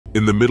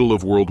In the middle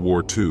of World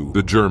War II,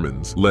 the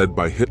Germans, led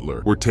by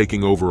Hitler, were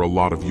taking over a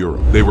lot of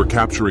Europe. They were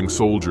capturing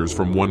soldiers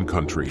from one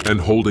country and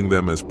holding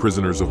them as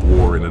prisoners of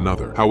war in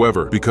another.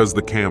 However, because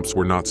the camps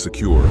were not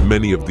secure,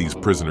 many of these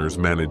prisoners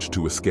managed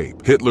to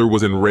escape. Hitler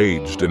was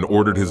enraged and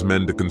ordered his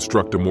men to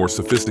construct a more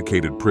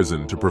sophisticated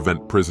prison to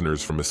prevent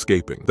prisoners from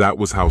escaping. That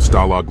was how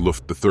Stalag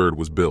Luft III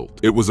was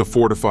built. It was a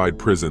fortified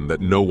prison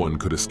that no one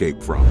could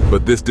escape from.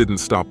 But this didn't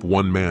stop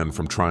one man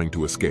from trying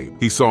to escape.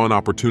 He saw an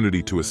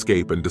opportunity to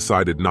escape and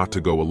decided not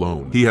to go alone.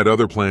 He had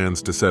other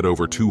plans to set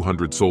over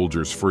 200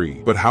 soldiers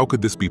free. But how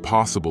could this be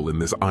possible in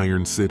this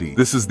iron city?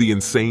 This is the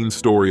insane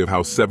story of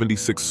how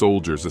 76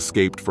 soldiers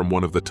escaped from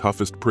one of the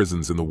toughest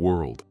prisons in the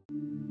world.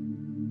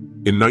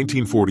 In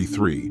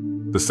 1943,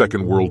 the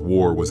Second World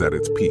War was at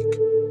its peak,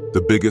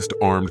 the biggest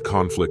armed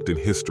conflict in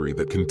history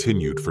that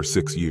continued for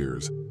 6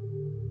 years.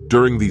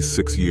 During these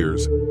 6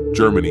 years,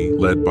 Germany,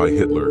 led by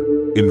Hitler,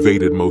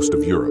 invaded most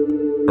of Europe,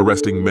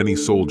 arresting many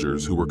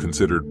soldiers who were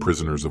considered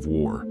prisoners of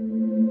war.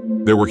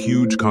 There were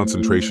huge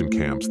concentration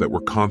camps that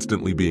were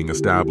constantly being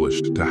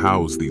established to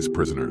house these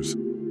prisoners.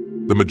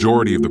 The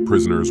majority of the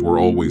prisoners were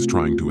always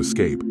trying to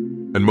escape,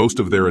 and most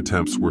of their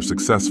attempts were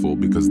successful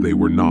because they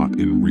were not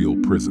in real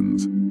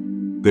prisons.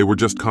 They were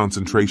just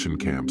concentration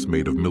camps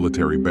made of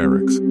military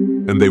barracks,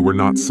 and they were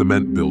not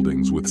cement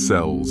buildings with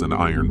cells and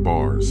iron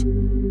bars.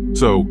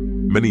 So,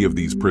 many of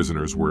these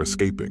prisoners were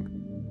escaping,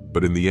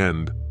 but in the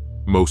end,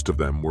 most of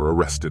them were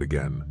arrested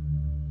again.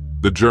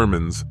 The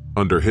Germans,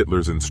 under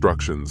Hitler's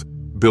instructions,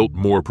 built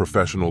more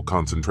professional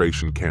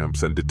concentration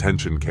camps and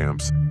detention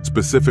camps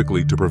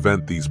specifically to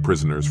prevent these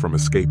prisoners from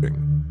escaping.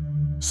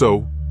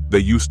 So, they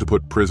used to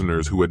put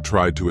prisoners who had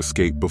tried to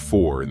escape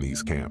before in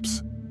these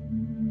camps.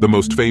 The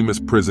most famous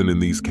prison in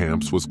these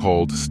camps was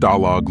called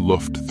Stalag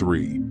Luft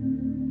III.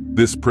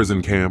 This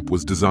prison camp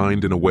was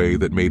designed in a way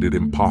that made it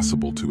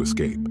impossible to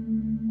escape.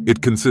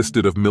 It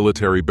consisted of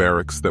military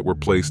barracks that were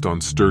placed on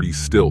sturdy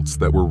stilts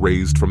that were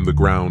raised from the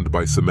ground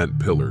by cement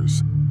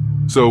pillars.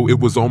 So it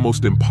was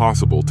almost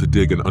impossible to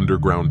dig an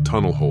underground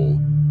tunnel hole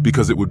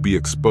because it would be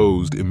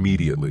exposed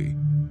immediately.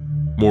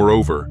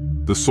 Moreover,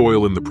 the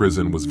soil in the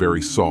prison was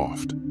very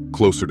soft,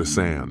 closer to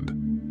sand,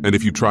 and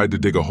if you tried to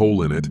dig a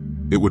hole in it,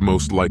 it would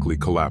most likely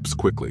collapse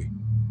quickly.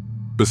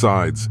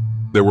 Besides,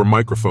 there were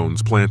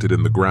microphones planted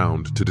in the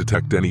ground to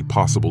detect any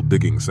possible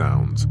digging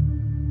sounds.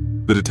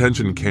 The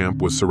detention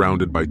camp was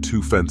surrounded by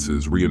 2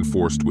 fences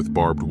reinforced with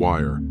barbed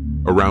wire,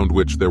 around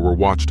which there were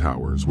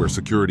watchtowers where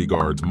security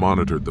guards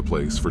monitored the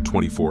place for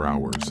 24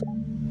 hours.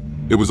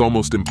 It was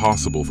almost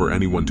impossible for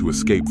anyone to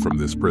escape from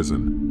this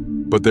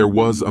prison. But there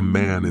was a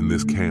man in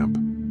this camp,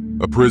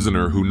 a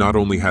prisoner who not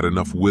only had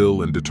enough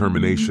will and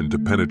determination to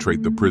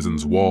penetrate the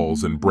prison's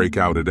walls and break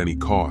out at any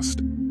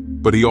cost,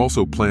 but he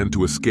also planned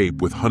to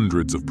escape with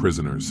hundreds of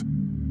prisoners.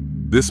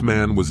 This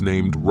man was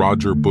named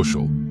Roger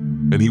Bushell,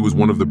 and he was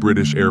one of the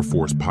British Air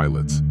Force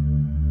pilots.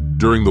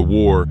 During the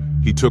war,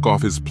 he took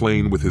off his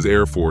plane with his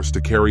Air Force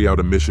to carry out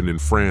a mission in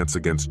France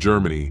against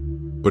Germany,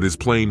 but his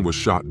plane was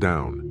shot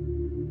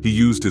down. He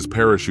used his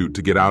parachute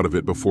to get out of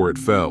it before it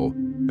fell,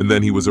 and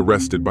then he was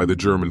arrested by the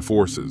German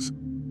forces.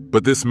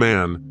 But this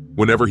man,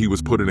 whenever he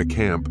was put in a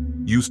camp,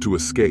 used to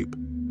escape,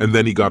 and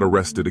then he got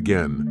arrested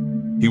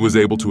again. He was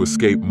able to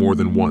escape more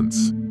than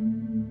once.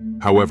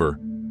 However,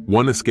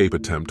 one escape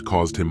attempt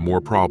caused him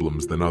more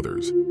problems than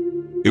others.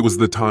 It was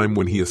the time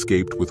when he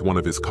escaped with one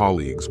of his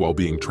colleagues while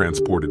being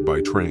transported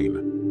by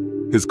train.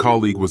 His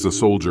colleague was a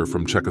soldier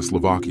from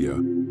Czechoslovakia,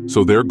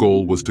 so their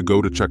goal was to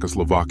go to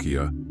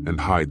Czechoslovakia and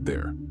hide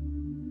there.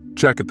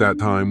 Czech at that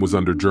time was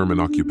under German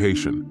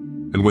occupation,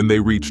 and when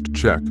they reached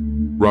Czech,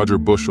 Roger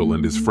Bushell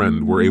and his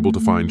friend were able to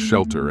find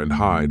shelter and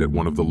hide at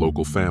one of the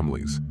local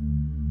families.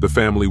 The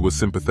family was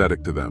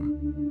sympathetic to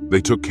them.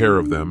 They took care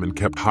of them and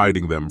kept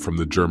hiding them from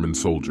the German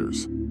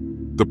soldiers.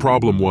 The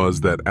problem was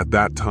that at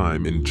that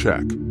time in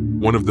Czech,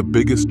 one of the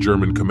biggest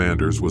German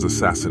commanders was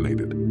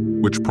assassinated,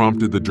 which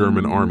prompted the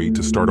German army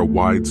to start a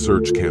wide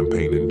search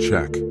campaign in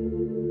Czech.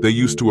 They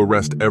used to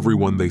arrest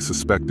everyone they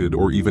suspected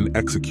or even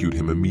execute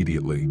him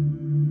immediately.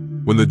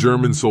 When the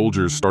German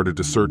soldiers started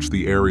to search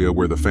the area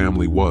where the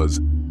family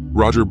was,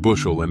 Roger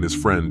Bushell and his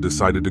friend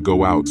decided to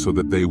go out so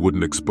that they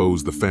wouldn't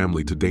expose the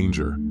family to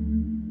danger.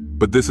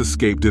 But this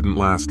escape didn't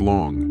last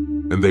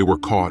long, and they were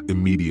caught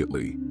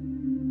immediately.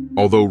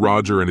 Although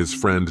Roger and his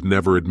friend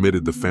never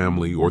admitted the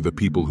family or the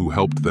people who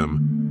helped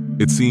them,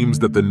 it seems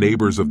that the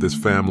neighbors of this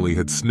family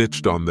had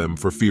snitched on them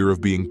for fear of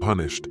being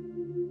punished.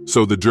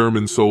 So the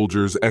German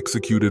soldiers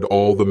executed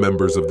all the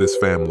members of this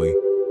family,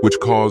 which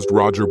caused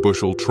Roger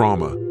Bushell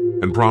trauma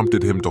and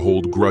prompted him to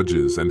hold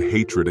grudges and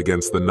hatred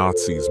against the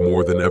Nazis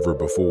more than ever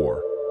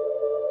before.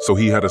 So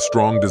he had a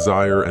strong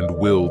desire and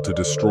will to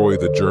destroy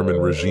the German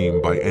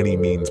regime by any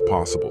means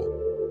possible.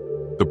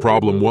 The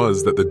problem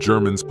was that the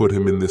Germans put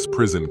him in this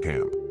prison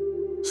camp,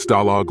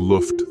 Stalag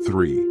Luft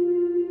III.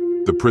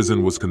 The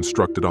prison was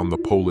constructed on the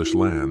Polish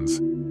lands,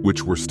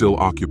 which were still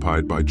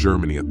occupied by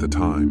Germany at the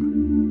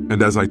time.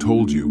 And as I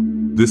told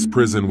you, this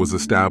prison was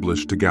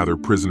established to gather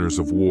prisoners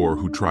of war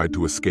who tried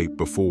to escape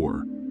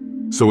before.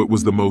 So it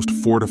was the most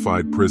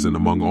fortified prison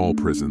among all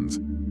prisons.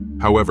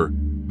 However,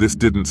 this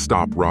didn't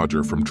stop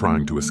Roger from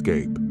trying to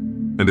escape.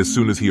 And as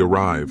soon as he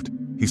arrived,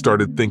 he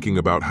started thinking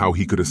about how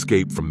he could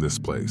escape from this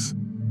place.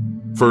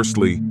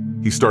 Firstly,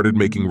 he started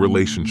making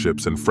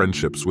relationships and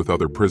friendships with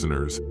other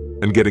prisoners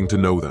and getting to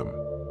know them.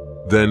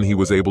 Then he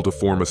was able to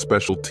form a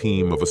special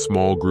team of a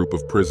small group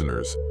of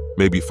prisoners,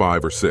 maybe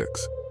 5 or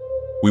 6.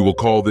 We will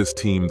call this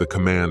team the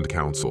Command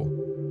Council.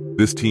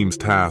 This team's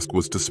task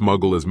was to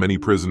smuggle as many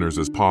prisoners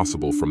as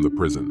possible from the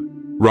prison.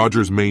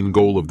 Roger's main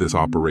goal of this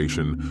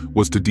operation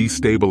was to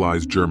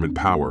destabilize German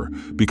power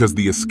because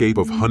the escape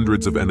of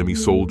hundreds of enemy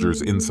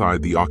soldiers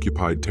inside the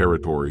occupied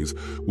territories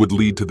would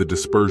lead to the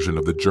dispersion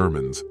of the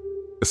Germans,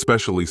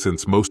 especially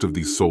since most of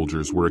these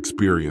soldiers were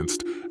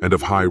experienced and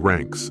of high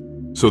ranks.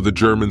 So the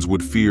Germans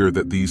would fear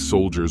that these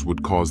soldiers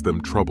would cause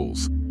them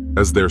troubles,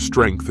 as their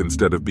strength,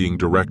 instead of being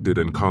directed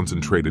and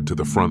concentrated to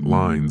the front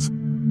lines,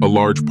 a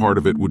large part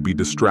of it would be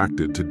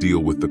distracted to deal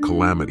with the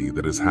calamity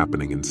that is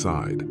happening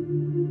inside.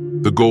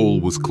 The goal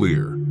was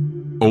clear.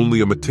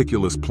 Only a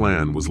meticulous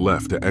plan was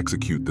left to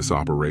execute this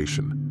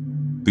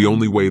operation. The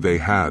only way they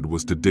had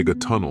was to dig a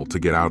tunnel to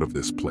get out of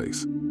this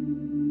place.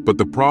 But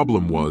the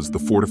problem was the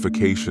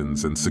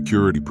fortifications and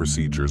security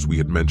procedures we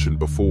had mentioned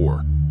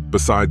before,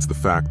 besides the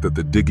fact that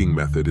the digging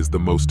method is the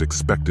most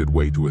expected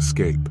way to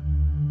escape.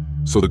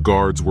 So the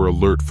guards were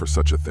alert for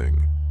such a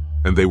thing,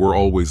 and they were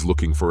always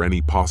looking for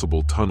any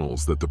possible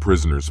tunnels that the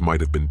prisoners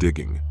might have been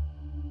digging.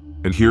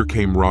 And here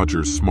came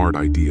Roger's smart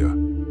idea.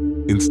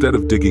 Instead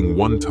of digging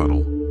one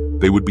tunnel,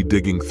 they would be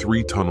digging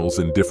 3 tunnels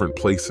in different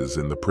places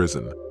in the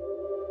prison.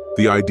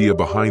 The idea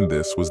behind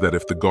this was that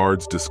if the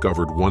guards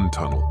discovered one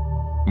tunnel,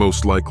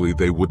 most likely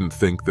they wouldn't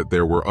think that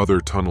there were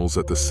other tunnels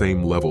at the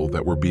same level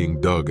that were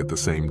being dug at the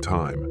same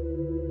time.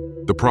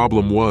 The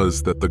problem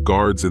was that the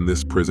guards in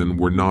this prison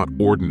were not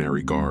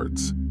ordinary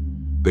guards.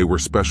 They were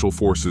special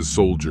forces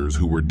soldiers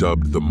who were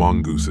dubbed the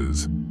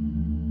mongooses.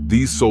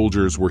 These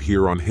soldiers were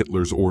here on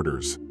Hitler's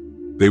orders.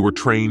 They were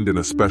trained in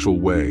a special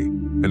way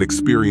and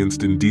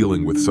experienced in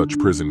dealing with such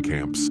prison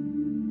camps,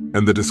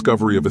 and the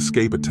discovery of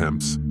escape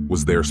attempts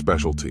was their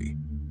specialty.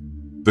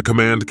 The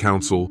Command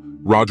Council,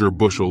 Roger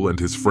Bushel and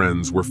his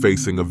friends, were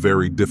facing a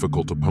very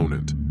difficult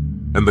opponent,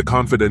 and the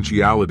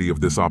confidentiality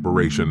of this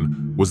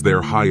operation was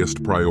their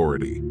highest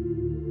priority.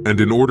 And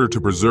in order to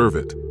preserve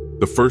it,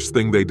 the first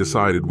thing they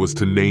decided was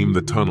to name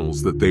the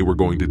tunnels that they were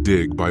going to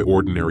dig by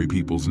ordinary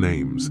people's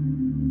names.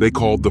 They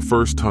called the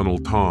first tunnel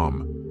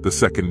Tom, the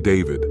second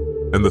David,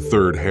 and the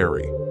third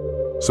Harry.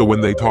 So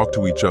when they talk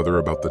to each other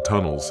about the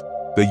tunnels,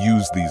 they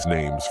use these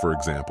names. For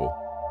example,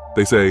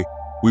 they say,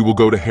 "We will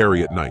go to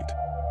Harry at night,"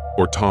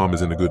 or "Tom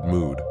is in a good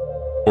mood,"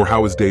 or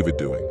 "How is David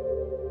doing?"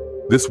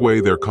 This way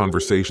their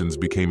conversations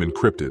became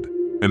encrypted,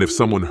 and if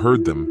someone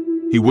heard them,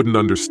 he wouldn't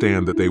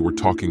understand that they were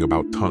talking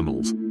about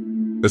tunnels.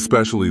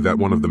 Especially that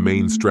one of the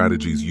main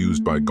strategies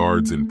used by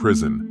guards in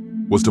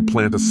prison was to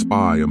plant a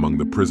spy among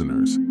the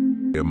prisoners.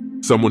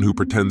 Someone who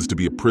pretends to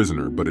be a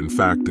prisoner but in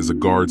fact is a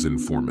guard's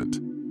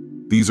informant.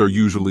 These are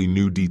usually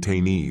new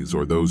detainees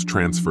or those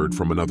transferred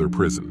from another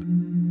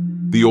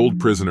prison. The old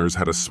prisoners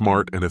had a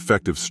smart and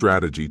effective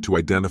strategy to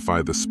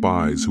identify the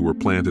spies who were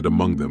planted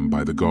among them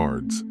by the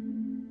guards.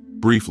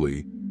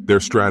 Briefly, their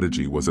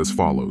strategy was as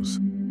follows.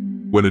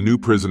 When a new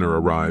prisoner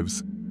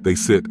arrives, they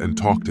sit and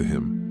talk to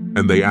him,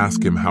 and they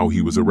ask him how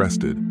he was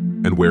arrested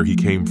and where he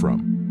came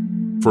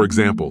from. For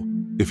example,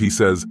 if he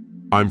says,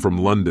 "I'm from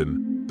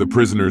London," the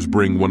prisoners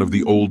bring one of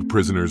the old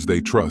prisoners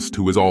they trust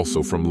who is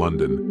also from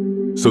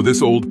London. So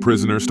this old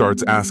prisoner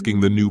starts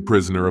asking the new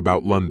prisoner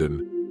about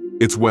London,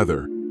 its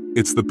weather,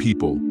 it's the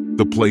people,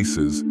 the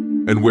places,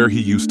 and where he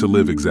used to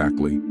live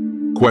exactly.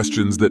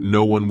 Questions that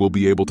no one will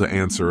be able to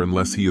answer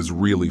unless he is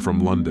really from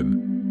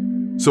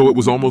London. So it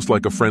was almost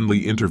like a friendly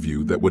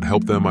interview that would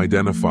help them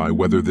identify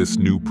whether this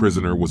new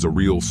prisoner was a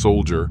real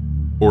soldier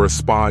or a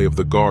spy of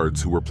the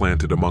guards who were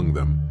planted among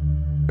them.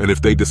 And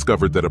if they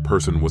discovered that a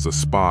person was a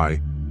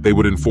spy, they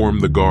would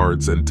inform the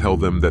guards and tell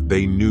them that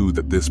they knew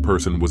that this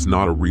person was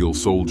not a real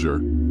soldier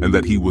and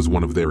that he was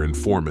one of their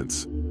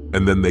informants,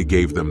 and then they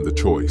gave them the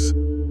choice.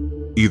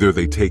 Either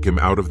they take him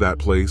out of that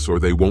place or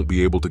they won't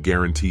be able to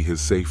guarantee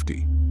his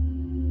safety.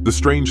 The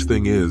strange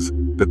thing is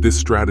that this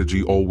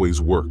strategy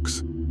always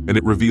works, and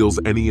it reveals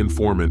any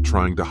informant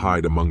trying to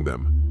hide among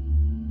them.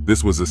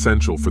 This was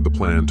essential for the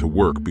plan to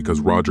work because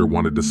Roger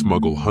wanted to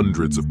smuggle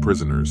hundreds of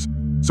prisoners,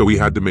 so he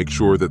had to make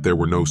sure that there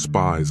were no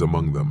spies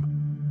among them.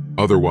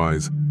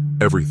 Otherwise,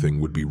 everything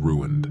would be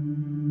ruined.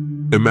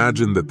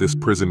 Imagine that this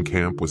prison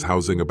camp was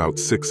housing about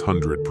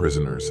 600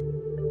 prisoners.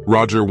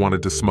 Roger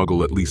wanted to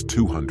smuggle at least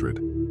 200.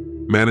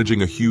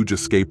 Managing a huge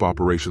escape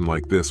operation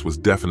like this was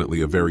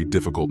definitely a very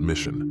difficult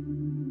mission.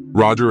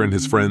 Roger and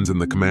his friends in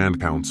the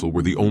Command Council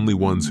were the only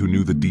ones who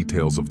knew the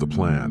details of the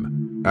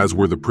plan, as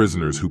were the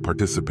prisoners who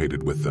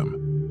participated with them.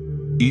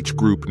 Each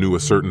group knew a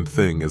certain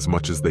thing as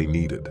much as they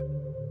needed.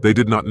 They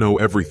did not know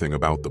everything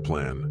about the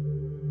plan.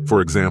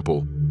 For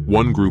example,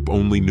 one group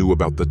only knew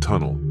about the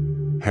tunnel,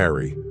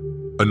 Harry.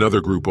 Another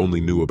group only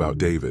knew about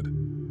David.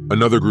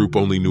 Another group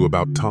only knew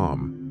about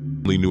Tom.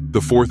 The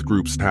fourth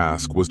group's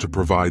task was to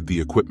provide the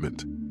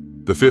equipment.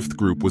 The fifth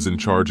group was in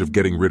charge of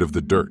getting rid of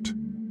the dirt,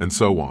 and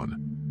so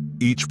on.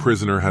 Each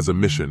prisoner has a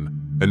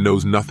mission and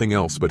knows nothing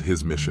else but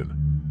his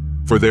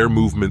mission. For their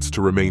movements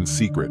to remain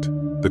secret,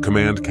 the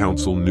Command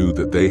Council knew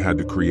that they had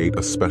to create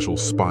a special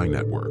spy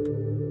network.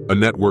 A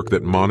network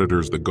that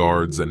monitors the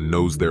guards and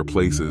knows their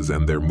places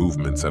and their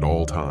movements at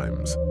all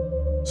times.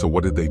 So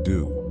what did they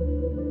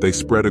do? They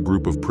spread a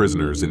group of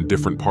prisoners in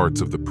different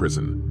parts of the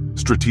prison,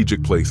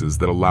 strategic places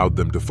that allowed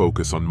them to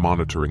focus on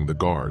monitoring the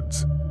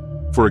guards.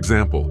 For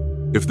example,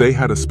 if they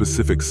had a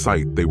specific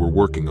site they were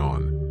working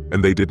on,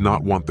 and they did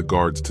not want the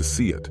guards to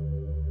see it,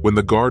 when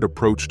the guard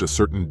approached a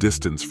certain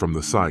distance from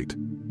the site,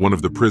 one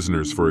of the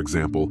prisoners, for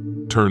example,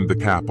 turned the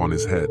cap on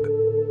his head.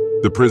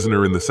 The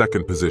prisoner in the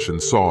second position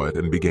saw it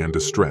and began to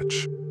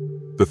stretch.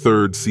 The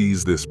third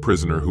sees this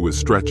prisoner who is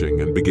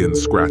stretching and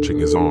begins scratching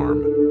his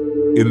arm.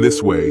 In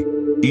this way,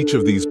 each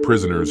of these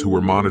prisoners who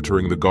were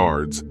monitoring the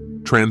guards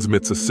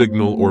transmits a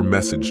signal or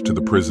message to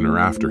the prisoner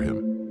after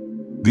him.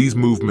 These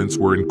movements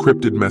were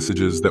encrypted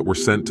messages that were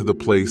sent to the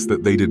place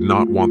that they did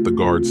not want the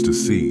guards to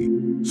see,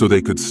 so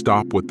they could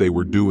stop what they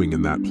were doing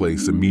in that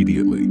place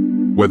immediately,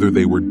 whether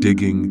they were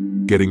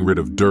digging, getting rid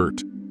of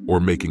dirt, or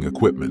making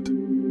equipment.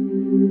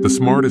 The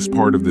smartest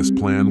part of this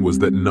plan was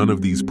that none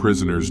of these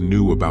prisoners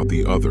knew about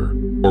the other,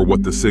 or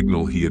what the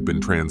signal he had been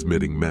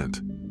transmitting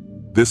meant.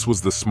 This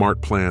was the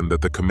smart plan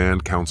that the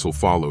Command Council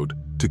followed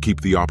to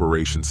keep the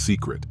operation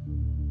secret.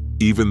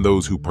 Even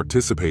those who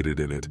participated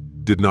in it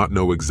did not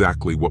know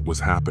exactly what was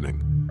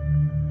happening.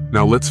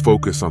 Now let's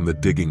focus on the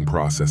digging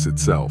process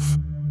itself.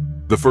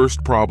 The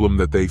first problem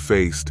that they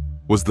faced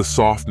was the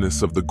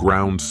softness of the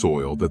ground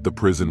soil that the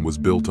prison was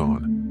built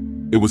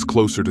on. It was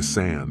closer to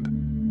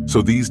sand,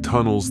 so these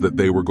tunnels that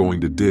they were going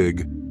to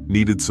dig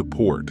needed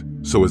support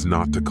so as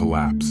not to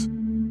collapse.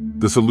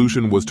 The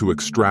solution was to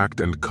extract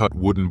and cut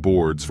wooden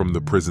boards from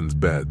the prison's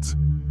beds.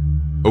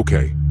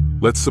 Okay,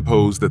 let's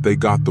suppose that they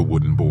got the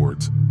wooden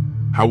boards.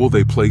 How will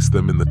they place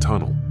them in the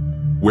tunnel?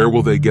 Where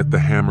will they get the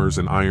hammers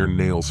and iron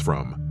nails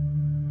from?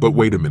 But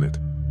wait a minute.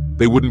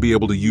 They wouldn't be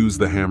able to use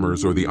the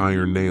hammers or the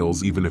iron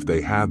nails even if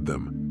they had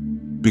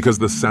them. Because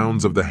the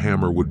sounds of the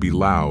hammer would be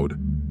loud,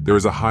 there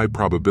is a high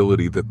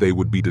probability that they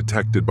would be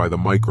detected by the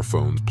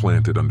microphones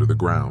planted under the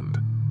ground.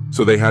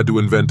 So they had to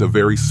invent a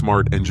very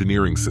smart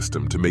engineering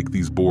system to make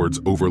these boards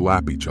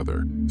overlap each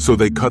other. So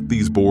they cut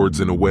these boards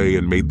in a way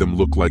and made them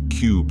look like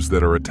cubes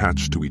that are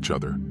attached to each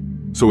other.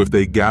 So if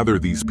they gather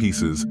these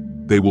pieces,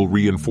 they will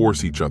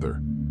reinforce each other,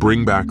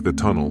 bring back the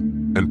tunnel,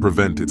 and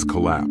prevent its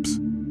collapse.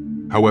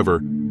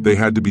 However, they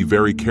had to be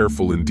very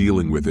careful in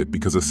dealing with it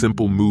because a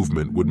simple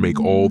movement would make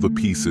all the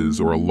pieces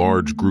or a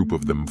large group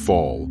of them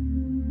fall.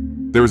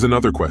 There is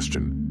another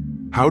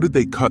question. How did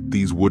they cut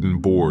these wooden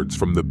boards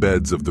from the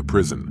beds of the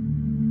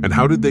prison? And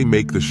how did they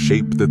make the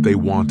shape that they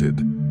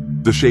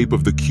wanted? The shape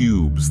of the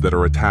cubes that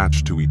are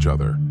attached to each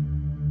other.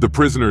 The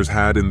prisoners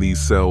had in these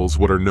cells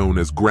what are known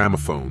as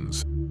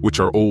gramophones, which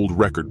are old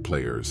record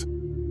players.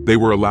 They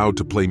were allowed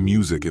to play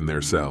music in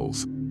their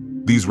cells.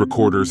 These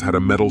recorders had a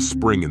metal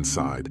spring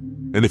inside,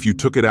 and if you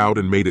took it out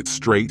and made it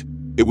straight,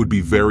 it would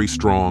be very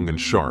strong and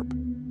sharp,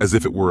 as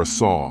if it were a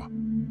saw.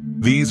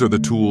 These are the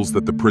tools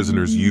that the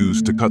prisoners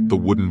used to cut the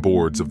wooden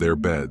boards of their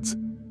beds.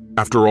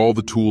 After all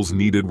the tools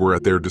needed were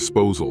at their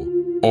disposal,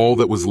 all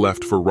that was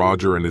left for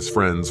Roger and his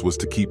friends was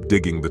to keep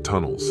digging the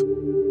tunnels.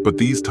 But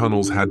these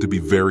tunnels had to be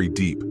very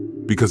deep,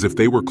 because if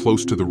they were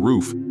close to the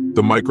roof,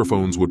 the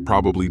microphones would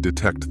probably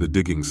detect the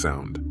digging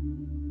sound.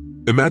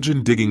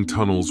 Imagine digging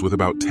tunnels with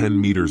about 10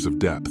 meters of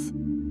depth.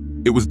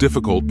 It was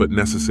difficult but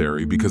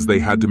necessary because they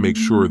had to make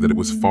sure that it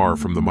was far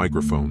from the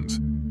microphones.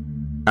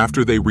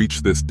 After they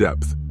reach this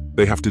depth,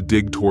 they have to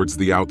dig towards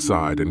the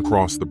outside and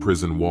cross the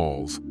prison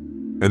walls.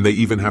 And they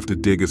even have to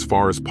dig as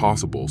far as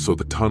possible so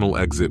the tunnel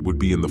exit would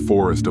be in the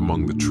forest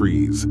among the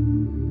trees.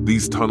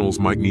 These tunnels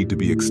might need to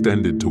be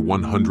extended to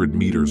 100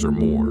 meters or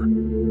more.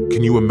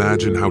 Can you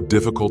imagine how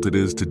difficult it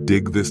is to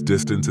dig this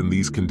distance in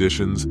these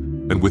conditions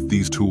and with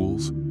these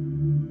tools?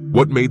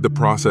 What made the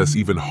process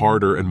even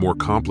harder and more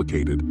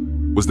complicated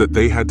was that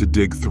they had to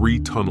dig 3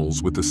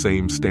 tunnels with the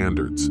same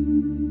standards.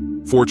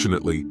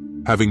 Fortunately,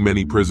 having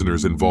many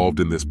prisoners involved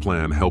in this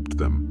plan helped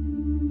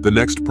them. The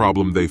next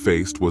problem they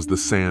faced was the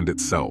sand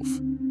itself.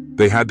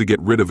 They had to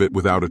get rid of it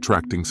without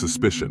attracting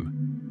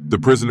suspicion. The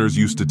prisoners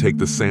used to take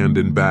the sand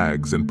in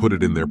bags and put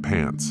it in their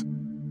pants,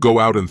 go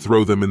out and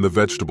throw them in the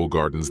vegetable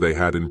gardens they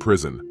had in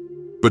prison.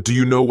 But do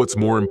you know what's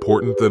more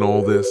important than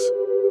all this?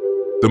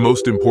 The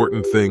most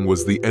important thing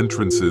was the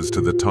entrances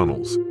to the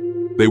tunnels.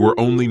 They were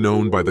only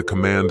known by the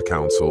Command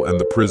Council and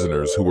the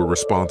prisoners who were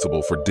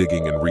responsible for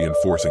digging and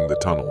reinforcing the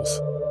tunnels.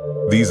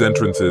 These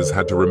entrances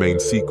had to remain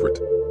secret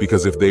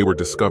because if they were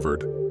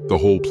discovered, the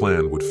whole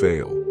plan would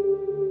fail.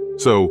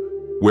 So,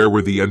 where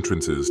were the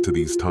entrances to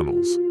these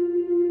tunnels?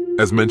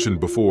 As mentioned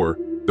before,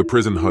 the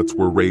prison huts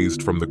were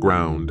raised from the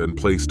ground and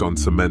placed on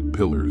cement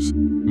pillars,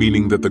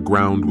 meaning that the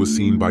ground was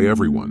seen by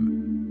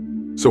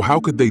everyone. So how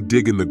could they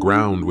dig in the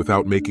ground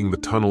without making the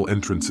tunnel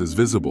entrances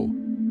visible?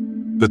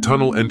 The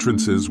tunnel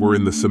entrances were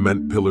in the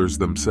cement pillars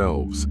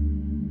themselves.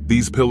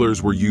 These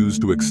pillars were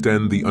used to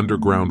extend the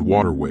underground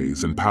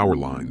waterways and power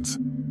lines.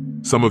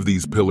 Some of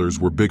these pillars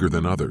were bigger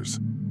than others.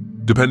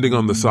 Depending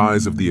on the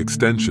size of the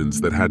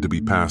extensions that had to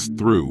be passed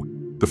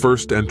through, the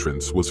first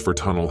entrance was for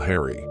Tunnel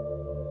Harry.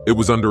 It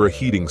was under a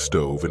heating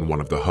stove in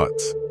one of the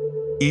huts.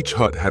 Each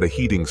hut had a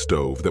heating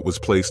stove that was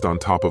placed on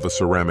top of a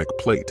ceramic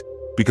plate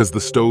because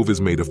the stove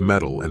is made of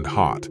metal and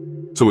hot,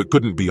 so it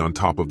couldn't be on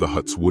top of the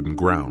hut's wooden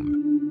ground.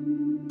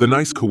 The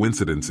nice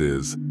coincidence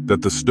is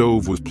that the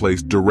stove was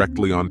placed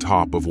directly on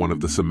top of one of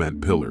the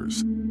cement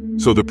pillars.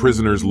 So the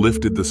prisoners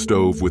lifted the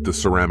stove with the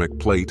ceramic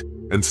plate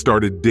and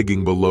started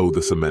digging below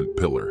the cement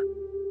pillar.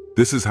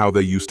 This is how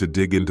they used to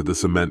dig into the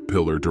cement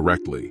pillar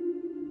directly.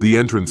 The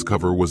entrance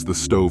cover was the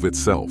stove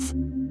itself.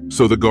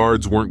 So the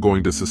guards weren't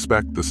going to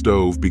suspect the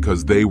stove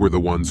because they were the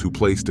ones who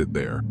placed it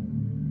there.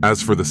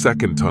 As for the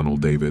second tunnel,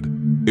 David,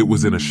 it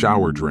was in a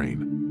shower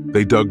drain.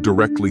 They dug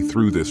directly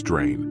through this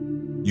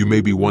drain. You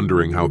may be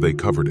wondering how they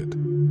covered it.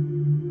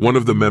 One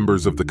of the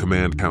members of the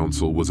command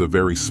council was a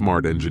very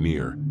smart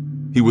engineer.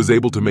 He was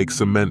able to make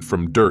cement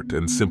from dirt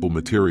and simple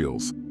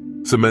materials.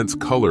 Cement's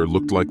color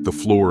looked like the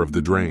floor of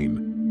the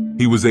drain.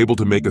 He was able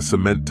to make a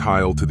cement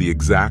tile to the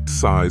exact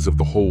size of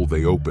the hole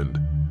they opened,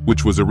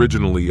 which was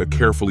originally a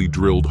carefully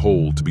drilled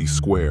hole to be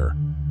square.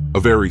 A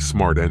very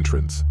smart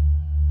entrance.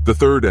 The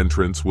third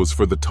entrance was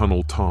for the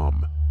Tunnel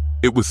Tom.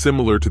 It was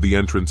similar to the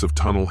entrance of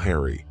Tunnel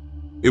Harry.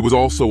 It was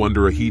also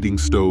under a heating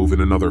stove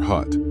in another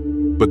hut.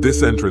 But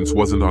this entrance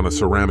wasn't on a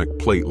ceramic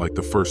plate like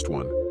the first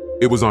one.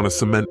 It was on a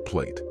cement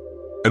plate.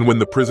 And when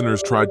the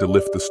prisoners tried to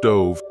lift the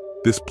stove,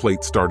 this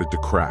plate started to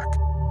crack.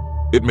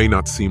 It may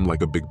not seem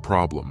like a big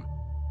problem.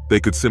 They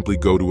could simply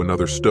go to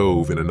another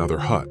stove in another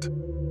hut.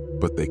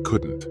 But they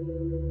couldn't.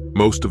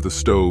 Most of the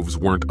stoves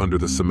weren't under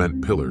the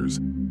cement pillars,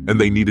 and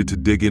they needed to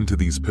dig into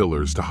these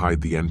pillars to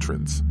hide the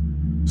entrance.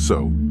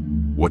 So,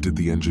 what did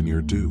the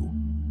engineer do?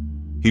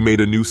 He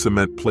made a new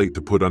cement plate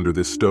to put under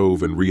this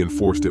stove and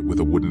reinforced it with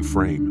a wooden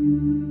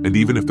frame. And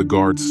even if the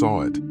guards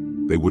saw it,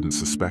 they wouldn't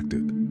suspect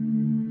it.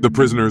 The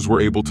prisoners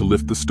were able to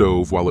lift the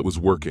stove while it was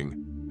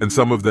working, and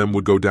some of them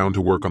would go down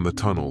to work on the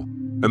tunnel,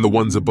 and the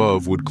ones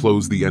above would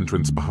close the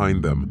entrance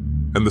behind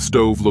them, and the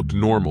stove looked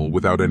normal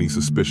without any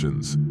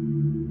suspicions.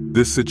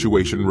 This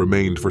situation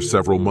remained for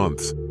several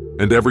months,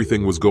 and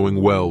everything was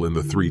going well in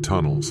the 3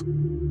 tunnels.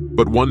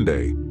 But one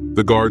day,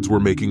 the guards were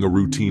making a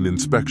routine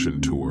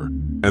inspection tour,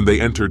 and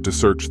they entered to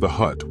search the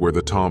hut where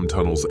the Tom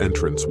Tunnel's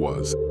entrance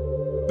was.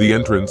 The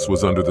entrance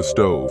was under the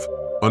stove,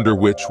 under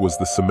which was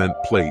the cement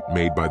plate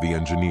made by the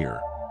engineer.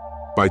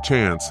 By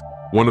chance,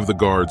 one of the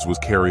guards was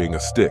carrying a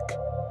stick,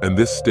 and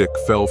this stick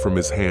fell from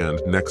his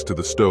hand next to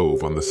the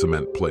stove on the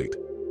cement plate.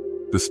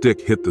 The stick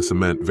hit the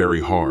cement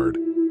very hard,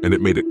 and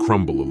it made it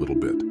crumble a little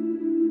bit.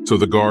 So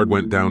the guard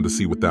went down to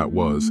see what that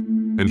was,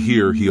 and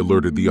here he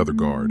alerted the other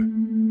guard.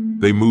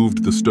 They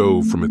moved the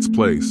stove from its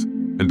place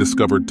and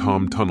discovered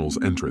Tom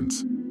Tunnel's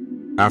entrance.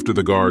 After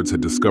the guards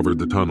had discovered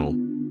the tunnel,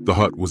 the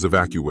hut was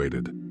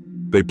evacuated.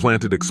 They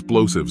planted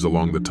explosives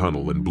along the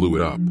tunnel and blew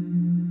it up.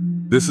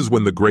 This is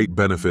when the great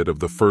benefit of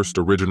the first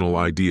original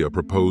idea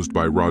proposed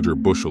by Roger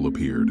Bushell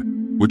appeared,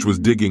 which was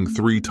digging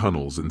 3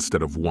 tunnels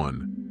instead of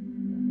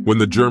 1. When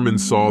the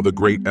Germans saw the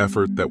great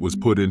effort that was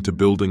put into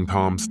building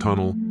Tom's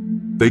tunnel,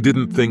 they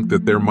didn't think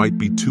that there might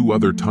be 2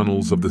 other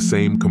tunnels of the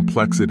same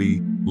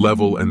complexity,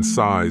 level, and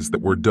size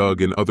that were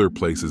dug in other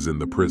places in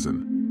the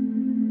prison.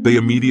 They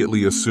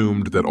immediately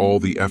assumed that all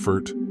the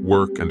effort,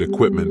 work, and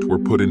equipment were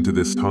put into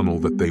this tunnel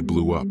that they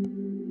blew up.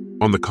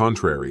 On the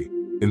contrary,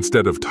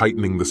 instead of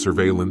tightening the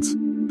surveillance,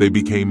 they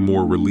became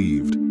more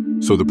relieved,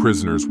 so the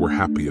prisoners were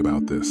happy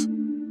about this.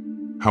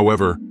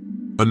 However,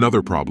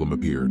 another problem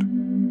appeared.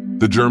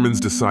 The Germans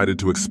decided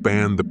to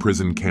expand the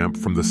prison camp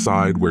from the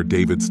side where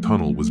David's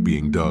tunnel was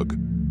being dug,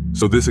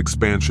 so this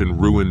expansion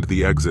ruined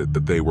the exit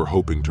that they were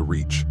hoping to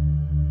reach.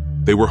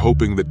 They were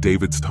hoping that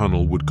David's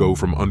tunnel would go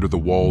from under the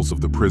walls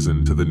of the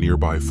prison to the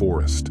nearby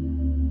forest.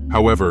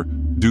 However,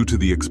 due to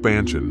the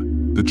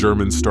expansion, the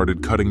Germans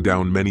started cutting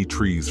down many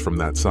trees from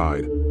that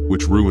side,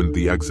 which ruined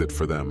the exit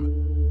for them.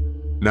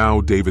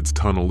 Now David's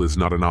tunnel is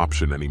not an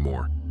option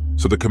anymore,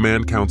 so the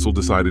command council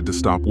decided to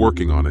stop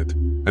working on it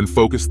and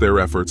focus their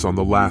efforts on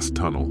the last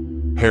tunnel,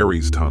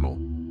 Harry's tunnel,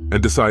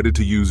 and decided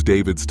to use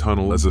David's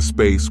tunnel as a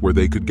space where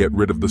they could get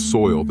rid of the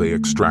soil they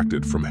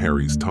extracted from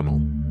Harry's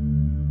tunnel.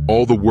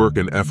 All the work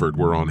and effort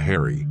were on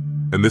Harry,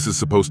 and this is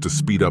supposed to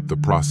speed up the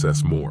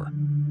process more.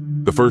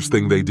 The first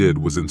thing they did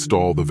was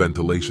install the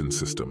ventilation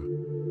system.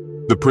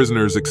 The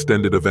prisoners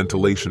extended a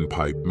ventilation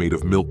pipe made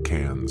of milk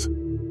cans.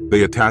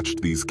 They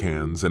attached these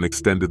cans and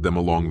extended them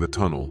along the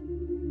tunnel.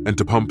 And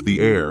to pump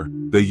the air,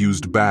 they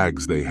used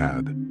bags they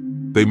had.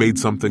 They made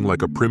something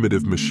like a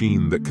primitive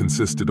machine that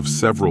consisted of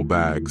several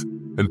bags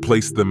and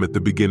placed them at the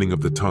beginning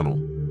of the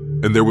tunnel.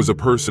 And there was a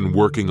person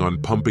working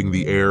on pumping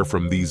the air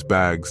from these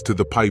bags to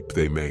the pipe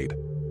they made.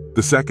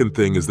 The second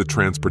thing is the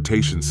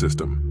transportation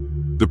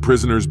system. The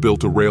prisoners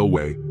built a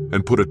railway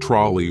and put a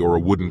trolley or a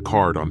wooden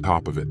cart on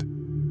top of it.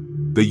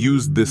 They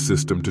used this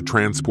system to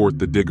transport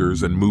the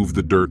diggers and move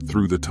the dirt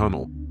through the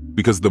tunnel,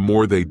 because the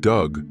more they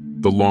dug,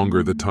 the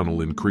longer the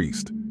tunnel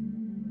increased.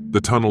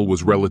 The tunnel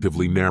was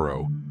relatively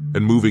narrow,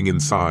 and moving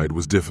inside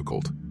was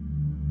difficult.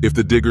 If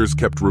the diggers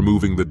kept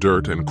removing the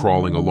dirt and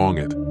crawling along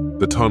it,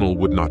 the tunnel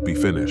would not be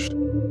finished.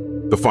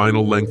 The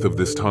final length of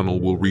this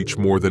tunnel will reach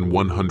more than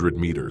 100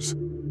 meters.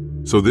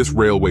 So this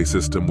railway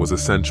system was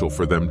essential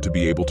for them to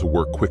be able to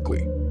work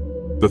quickly.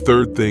 The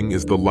third thing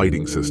is the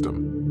lighting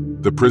system.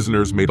 The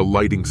prisoners made a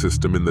lighting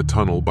system in the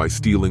tunnel by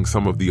stealing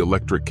some of the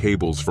electric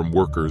cables from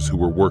workers who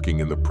were working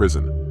in the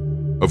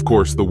prison. Of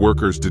course, the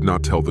workers did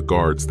not tell the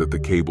guards that the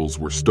cables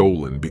were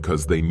stolen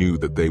because they knew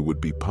that they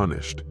would be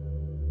punished.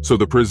 So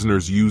the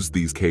prisoners used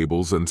these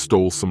cables and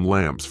stole some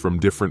lamps from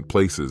different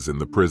places in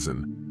the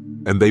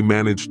prison, and they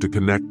managed to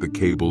connect the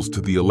cables to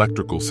the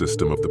electrical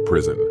system of the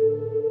prison.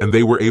 And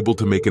they were able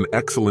to make an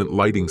excellent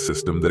lighting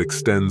system that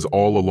extends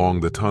all along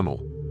the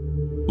tunnel.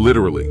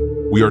 Literally,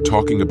 we are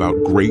talking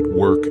about great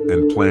work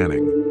and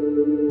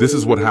planning. This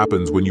is what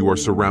happens when you are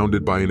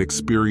surrounded by an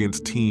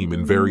experienced team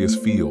in various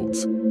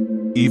fields.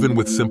 Even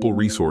with simple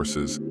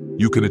resources,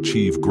 you can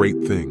achieve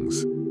great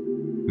things.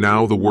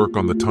 Now the work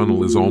on the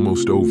tunnel is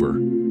almost over.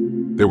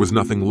 There was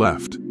nothing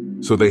left,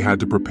 so they had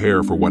to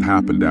prepare for what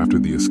happened after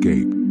the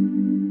escape.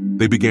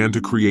 They began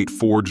to create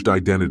forged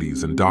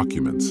identities and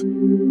documents.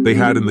 They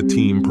had in the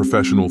team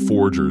professional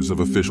forgers of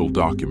official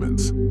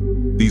documents.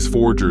 These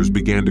forgers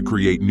began to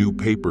create new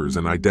papers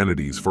and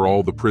identities for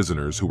all the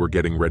prisoners who were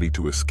getting ready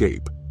to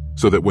escape,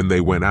 so that when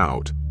they went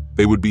out,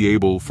 they would be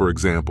able, for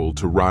example,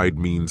 to ride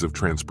means of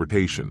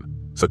transportation,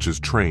 such as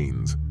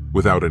trains,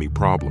 without any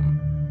problem.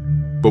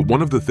 But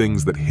one of the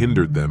things that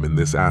hindered them in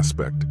this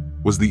aspect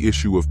was the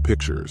issue of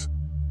pictures.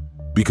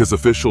 Because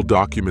official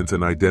documents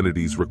and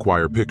identities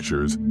require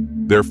pictures,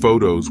 their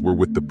photos were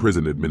with the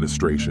prison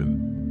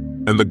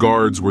administration. And the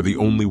guards were the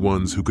only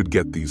ones who could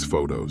get these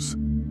photos.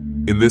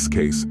 In this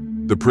case,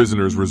 the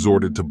prisoners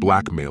resorted to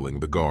blackmailing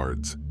the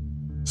guards.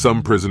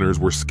 Some prisoners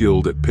were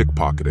skilled at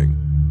pickpocketing.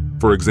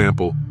 For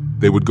example,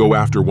 they would go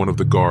after one of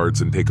the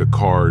guards and take a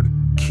card,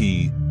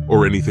 key,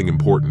 or anything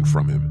important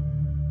from him.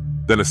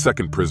 Then a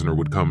second prisoner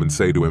would come and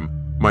say to him,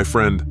 "My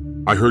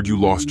friend, I heard you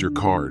lost your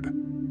card."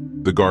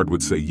 The guard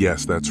would say,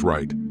 "Yes, that's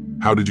right.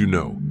 How did you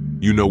know?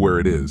 You know where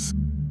it is."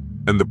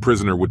 And the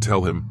prisoner would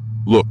tell him,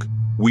 "Look,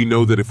 we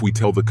know that if we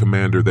tell the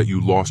commander that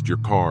you lost your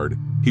card,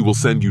 he will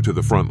send you to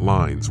the front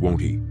lines,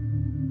 won't he?"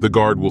 The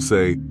guard will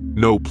say,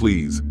 "No,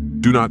 please,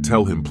 do not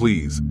tell him,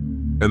 please."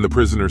 And the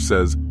prisoner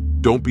says,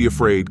 "Don't be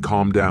afraid,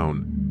 calm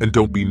down, and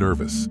don't be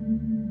nervous.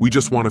 We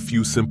just want a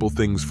few simple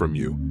things from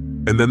you."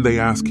 And then they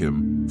ask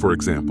him, for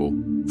example,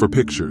 for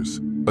pictures,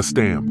 a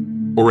stamp,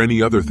 or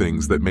any other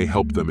things that may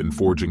help them in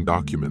forging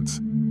documents.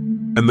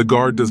 And the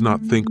guard does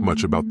not think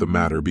much about the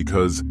matter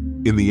because,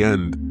 in the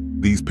end,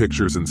 these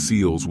pictures and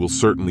seals will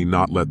certainly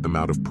not let them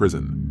out of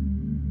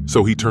prison.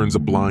 So he turns a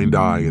blind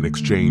eye in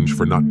exchange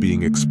for not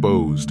being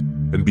exposed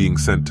and being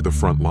sent to the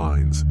front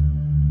lines.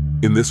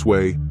 In this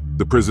way,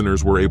 the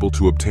prisoners were able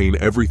to obtain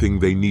everything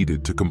they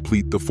needed to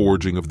complete the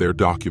forging of their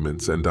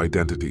documents and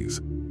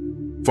identities.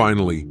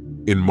 Finally,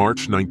 in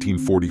March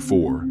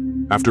 1944,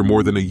 after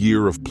more than a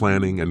year of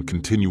planning and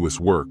continuous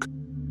work,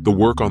 the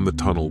work on the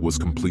tunnel was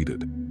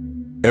completed.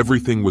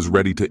 Everything was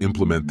ready to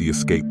implement the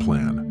escape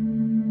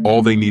plan.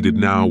 All they needed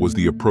now was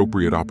the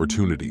appropriate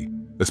opportunity,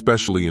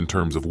 especially in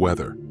terms of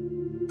weather.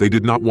 They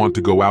did not want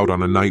to go out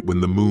on a night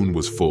when the moon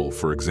was full,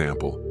 for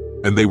example,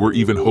 and they were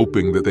even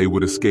hoping that they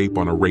would escape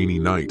on a rainy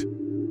night,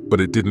 but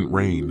it didn't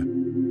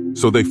rain.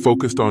 So they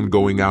focused on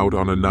going out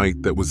on a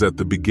night that was at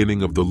the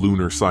beginning of the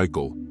lunar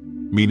cycle,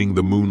 meaning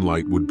the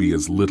moonlight would be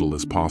as little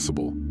as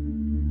possible.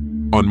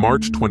 On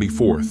March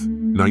 24th,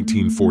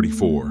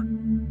 1944,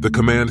 the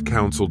command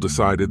council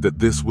decided that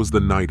this was the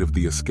night of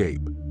the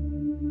escape.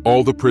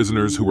 All the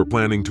prisoners who were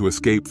planning to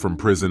escape from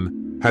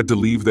prison had to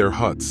leave their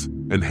huts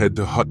and head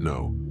to Hut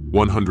No.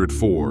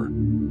 104,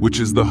 which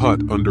is the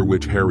hut under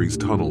which Harry's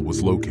tunnel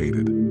was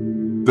located.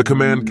 The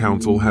command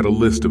council had a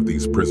list of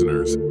these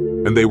prisoners,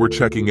 and they were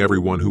checking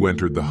everyone who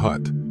entered the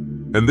hut.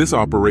 And this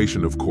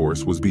operation, of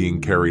course, was being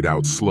carried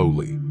out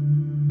slowly.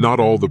 Not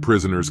all the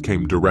prisoners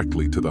came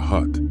directly to the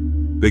hut.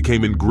 They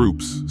came in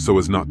groups so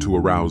as not to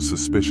arouse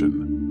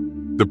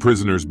suspicion. The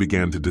prisoners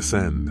began to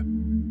descend,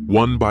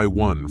 one by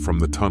one from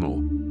the tunnel,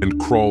 and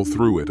crawl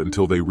through it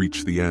until they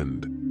reached the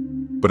end.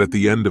 But at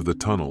the end of the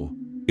tunnel,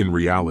 in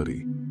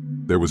reality,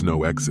 there was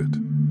no exit.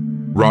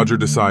 Roger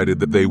decided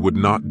that they would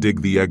not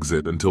dig the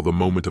exit until the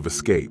moment of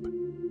escape,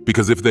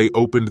 because if they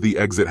opened the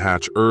exit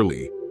hatch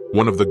early,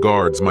 one of the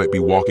guards might be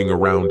walking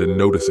around and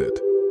notice it.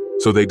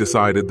 So they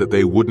decided that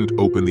they wouldn't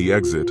open the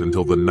exit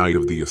until the night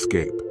of the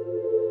escape.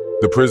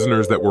 The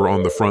prisoners that were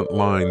on the front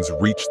lines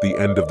reached the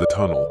end of the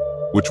tunnel,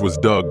 which was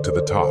dug to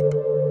the top,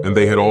 and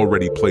they had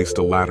already placed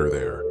a ladder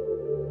there.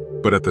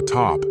 But at the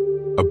top,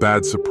 a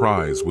bad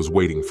surprise was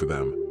waiting for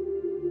them.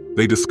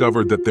 They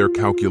discovered that their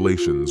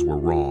calculations were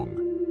wrong.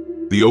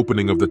 The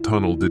opening of the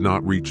tunnel did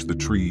not reach the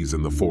trees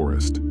in the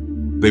forest.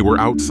 They were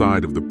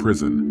outside of the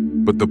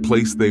prison, but the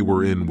place they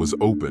were in was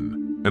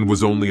open and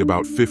was only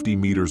about 50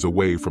 meters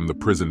away from the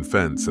prison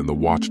fence and the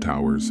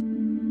watchtowers.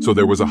 So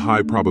there was a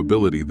high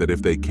probability that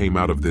if they came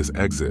out of this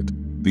exit,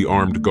 the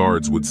armed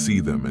guards would see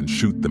them and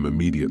shoot them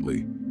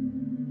immediately.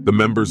 The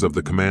members of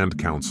the command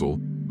council,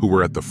 who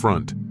were at the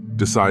front,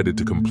 decided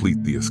to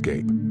complete the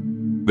escape.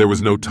 There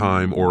was no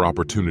time or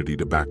opportunity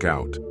to back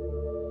out.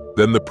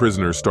 Then the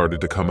prisoners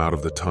started to come out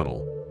of the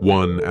tunnel,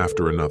 one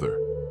after another.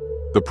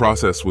 The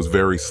process was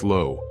very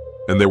slow,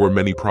 and there were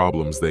many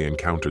problems they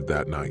encountered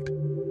that night.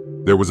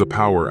 There was a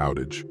power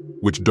outage,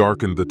 which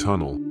darkened the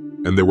tunnel,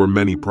 and there were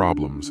many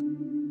problems.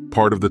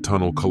 Part of the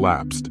tunnel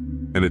collapsed,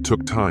 and it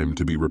took time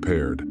to be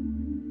repaired.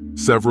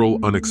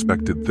 Several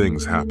unexpected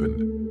things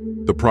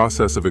happened. The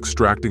process of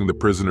extracting the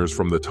prisoners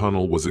from the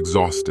tunnel was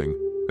exhausting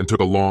and took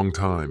a long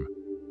time.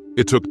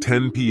 It took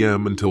 10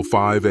 p.m. until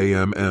 5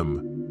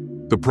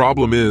 a.m. The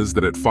problem is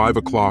that at 5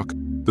 o'clock,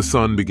 the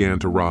sun began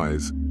to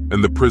rise,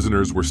 and the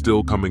prisoners were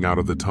still coming out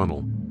of the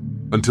tunnel.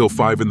 Until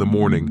 5 in the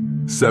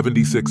morning,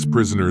 76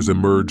 prisoners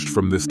emerged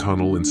from this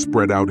tunnel and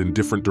spread out in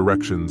different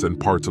directions and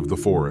parts of the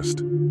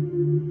forest.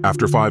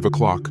 After 5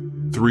 o'clock,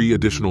 3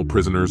 additional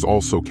prisoners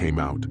also came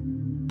out,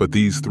 but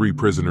these 3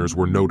 prisoners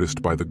were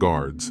noticed by the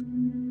guards.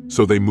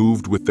 So they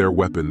moved with their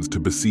weapons to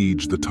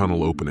besiege the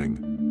tunnel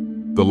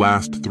opening. The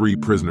last 3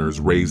 prisoners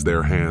raised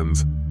their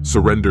hands,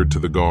 surrendered to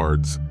the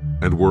guards,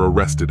 and were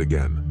arrested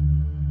again.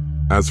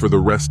 As for the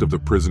rest of the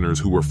prisoners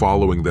who were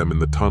following them in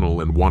the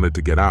tunnel and wanted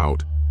to get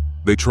out,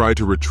 they tried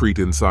to retreat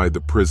inside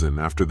the prison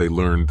after they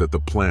learned that the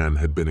plan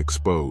had been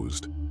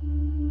exposed.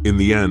 In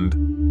the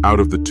end, out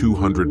of the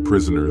 200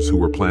 prisoners who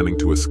were planning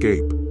to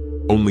escape,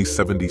 only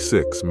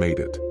 76 made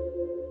it.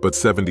 But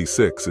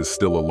 76 is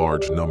still a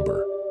large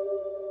number.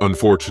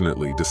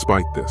 Unfortunately,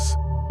 despite this,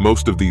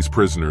 most of these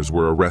prisoners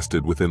were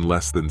arrested within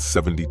less than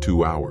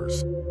 72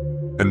 hours,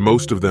 and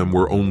most of them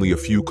were only a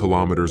few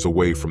kilometers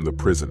away from the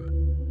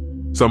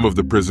prison. Some of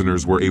the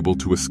prisoners were able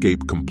to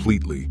escape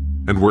completely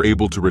and were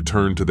able to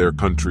return to their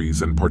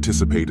countries and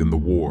participate in the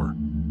war.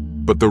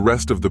 But the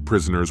rest of the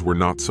prisoners were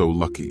not so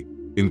lucky,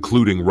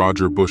 including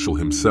Roger Bushell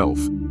himself,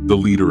 the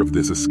leader of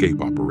this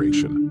escape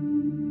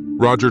operation.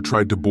 Roger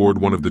tried to board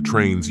one of the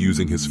trains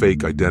using his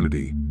fake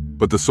identity,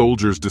 but the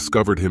soldiers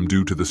discovered him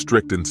due to the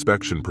strict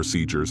inspection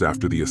procedures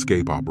after the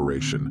escape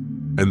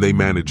operation, and they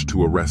managed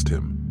to arrest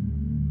him.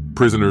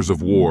 Prisoners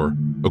of war,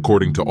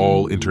 according to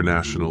all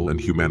international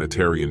and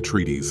humanitarian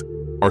treaties,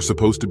 are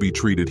supposed to be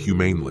treated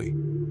humanely.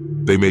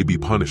 They may be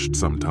punished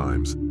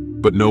sometimes,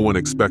 but no one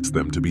expects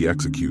them to be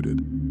executed.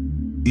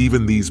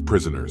 Even these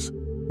prisoners,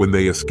 when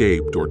they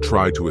escaped or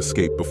tried to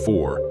escape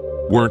before,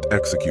 weren't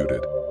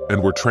executed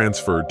and were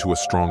transferred to a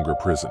stronger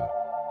prison.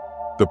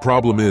 The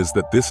problem is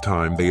that this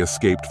time they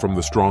escaped from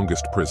the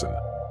strongest prison,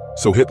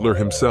 so Hitler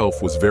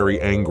himself was very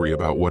angry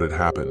about what had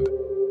happened,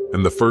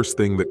 and the first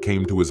thing that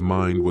came to his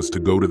mind was to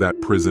go to that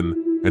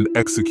prison and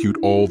execute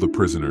all the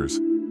prisoners,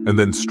 and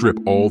then strip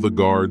all the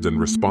guards and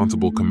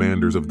responsible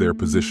commanders of their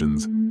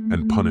positions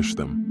and punish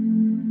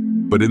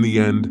them. But in the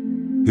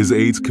end, his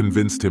aides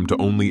convinced him to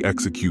only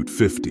execute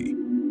 50,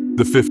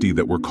 the 50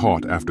 that were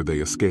caught after they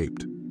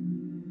escaped.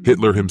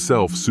 Hitler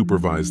himself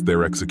supervised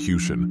their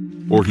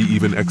execution, or he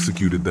even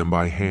executed them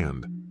by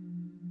hand.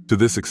 To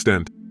this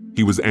extent,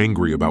 he was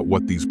angry about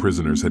what these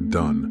prisoners had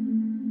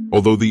done.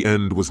 Although the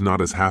end was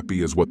not as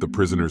happy as what the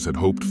prisoners had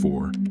hoped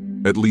for,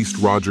 at least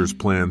Roger's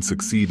plan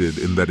succeeded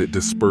in that it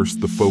dispersed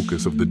the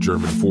focus of the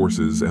German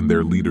forces and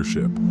their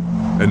leadership,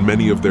 and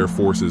many of their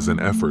forces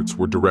and efforts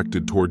were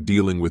directed toward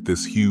dealing with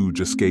this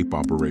huge escape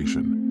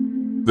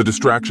operation. The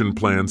distraction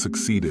plan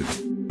succeeded,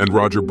 and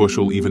Roger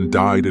Bushell even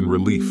died in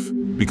relief,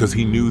 because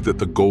he knew that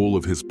the goal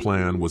of his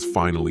plan was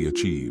finally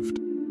achieved.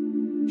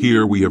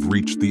 Here we have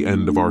reached the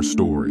end of our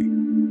story.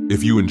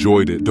 If you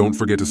enjoyed it, don't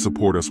forget to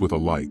support us with a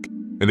like.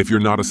 And if you're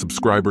not a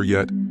subscriber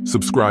yet,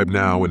 subscribe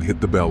now and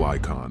hit the bell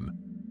icon.